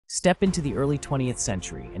Step into the early 20th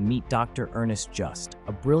century and meet Dr. Ernest Just,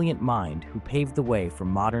 a brilliant mind who paved the way for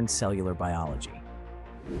modern cellular biology.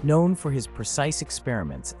 Known for his precise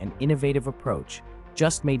experiments and innovative approach,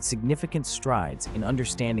 Just made significant strides in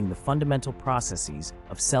understanding the fundamental processes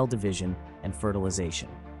of cell division and fertilization.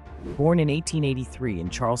 Born in 1883 in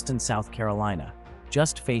Charleston, South Carolina,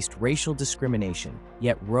 Just faced racial discrimination,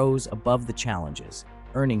 yet rose above the challenges,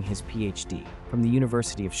 earning his PhD from the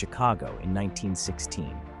University of Chicago in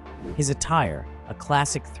 1916. His attire, a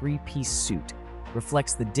classic three-piece suit,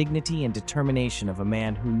 reflects the dignity and determination of a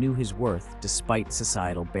man who knew his worth despite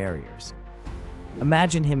societal barriers.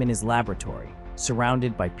 Imagine him in his laboratory,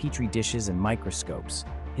 surrounded by petri dishes and microscopes,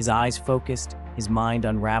 his eyes focused, his mind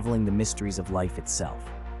unraveling the mysteries of life itself.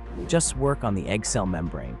 Just's work on the egg cell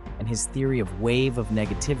membrane and his theory of wave of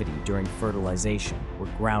negativity during fertilization were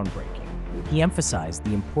groundbreaking. He emphasized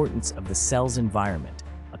the importance of the cell's environment,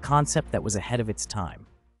 a concept that was ahead of its time.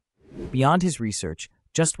 Beyond his research,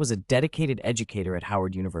 Just was a dedicated educator at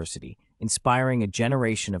Howard University, inspiring a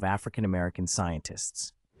generation of African-American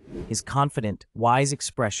scientists. His confident, wise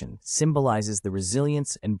expression symbolizes the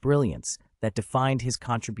resilience and brilliance that defined his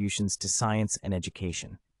contributions to science and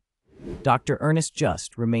education. Dr. Ernest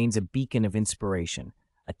Just remains a beacon of inspiration,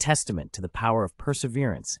 a testament to the power of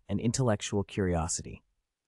perseverance and intellectual curiosity.